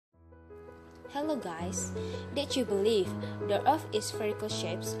Hello guys, did you believe the Earth is spherical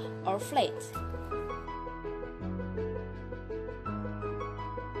shapes or flat?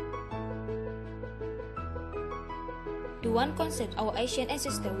 The one concept our ancient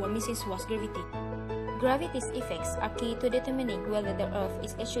ancestors were missing was gravity. Gravity's effects are key to determining whether the Earth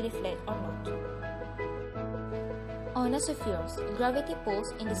is actually flat or not. On a sphere, gravity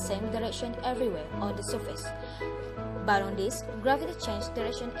pulls in the same direction everywhere on the surface. But on this, gravity changes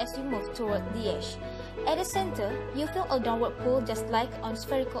direction as you move toward the edge. At the center, you feel a downward pull just like on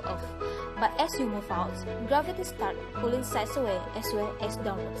spherical Earth. But as you move out, gravity starts pulling sides away as well as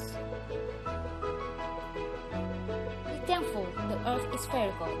downwards. Be thankful the Earth is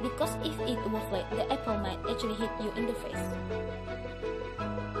spherical because if it were flat, the apple might actually hit you in the face.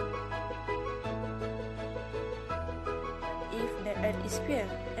 Earth is sphere.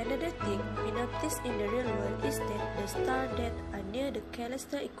 Another thing we notice in the real world is that the stars that are near the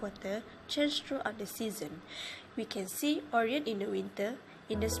celestial equator change throughout the season. We can see Orion in the winter.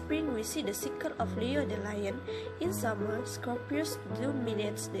 In the spring, we see the sickle of Leo the lion. In summer, Scorpius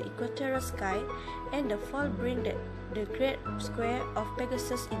illuminates the equatorial sky, and the fall brings the great square of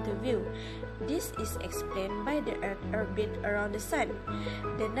Pegasus into view. This is explained by the Earth's orbit around the Sun.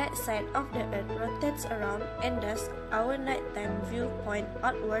 The night side of the Earth rotates around, and thus our nighttime view points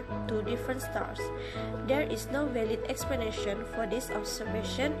outward to different stars. There is no valid explanation for this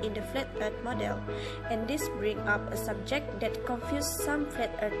observation in the flat Earth model, and this brings up a subject that confuses some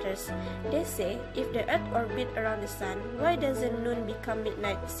flat earthers. They say, if the Earth orbits around the Sun, why doesn't noon become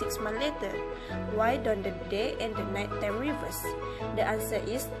midnight 6 months later? Why don't the day and the night time reverse? The answer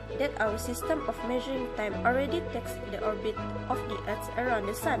is that our system of measuring time already takes the orbit of the Earth around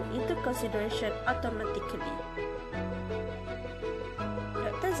the Sun into consideration automatically.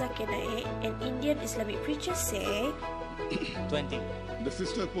 Dr. Zakir Naik, an Indian Islamic preacher, say 20. The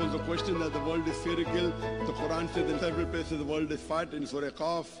sister posed the question that the world is spherical. The Quran says in several places the world is flat, in Surah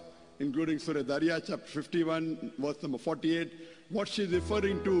Qaf, including Surah Dariyah, chapter 51, verse number 48. What she is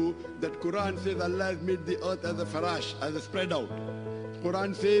referring to, that Quran says Allah has made the earth as a farash, as a spread out.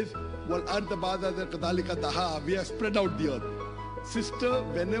 Quran says, وَالْأَرْضَ بَعْدَ ذَلِكَ دَحَاهَا, we have spread out the earth. Sister,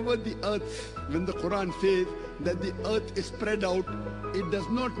 whenever when the Quran says that the earth is spread out, it does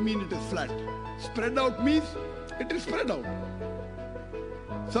not mean it is flat. Spread out means it is spread out.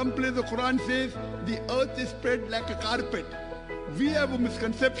 Some place the Quran says the earth is spread like a carpet. We have a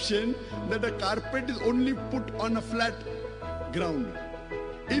misconception that a carpet is only put on a flat ground.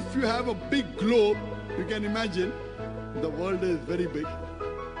 If you have a big globe, you can imagine the world is very big,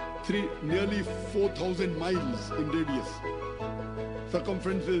 nearly 4,000 miles in radius,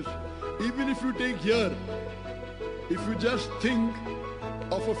 circumferences. Even if you take here, if you just think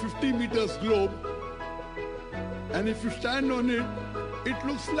of a 50 meters globe, and if you stand on it, it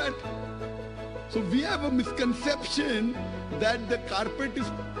looks flat. So we have a misconception that the carpet is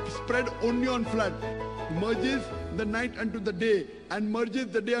spread only on flat, merges the night unto the day and merges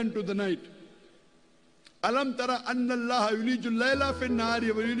the day unto the night. Alam tara anna Allah yulijul layla fil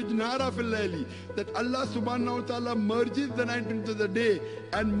nahari wa yulijul nahara fil layli, that Allah subhanahu wa ta'ala merges the night into the day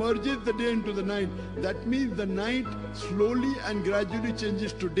and merges the day into the night. That means the night slowly and gradually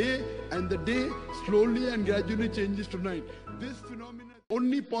changes to day, and the day slowly and gradually changes to night. This phenomenon is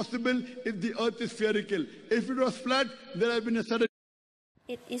only possible if the earth is spherical. If it was flat, there have been a sudden.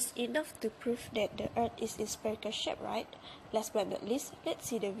 it is enough to prove that the Earth is in spherical shape, right? Last but not least, let's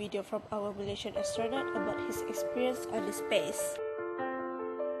see the video from our Malaysian astronaut about his experience on the space.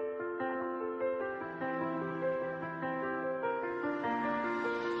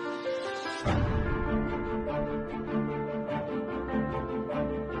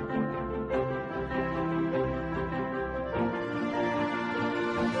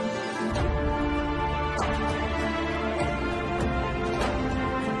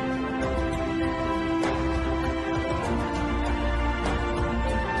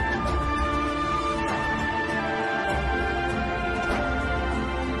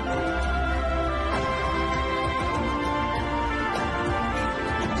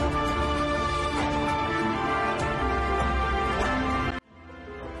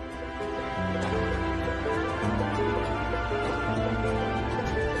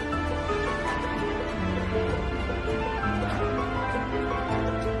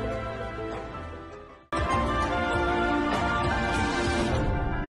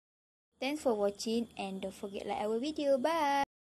 Thanks for watching and don't forget like our video. Bye!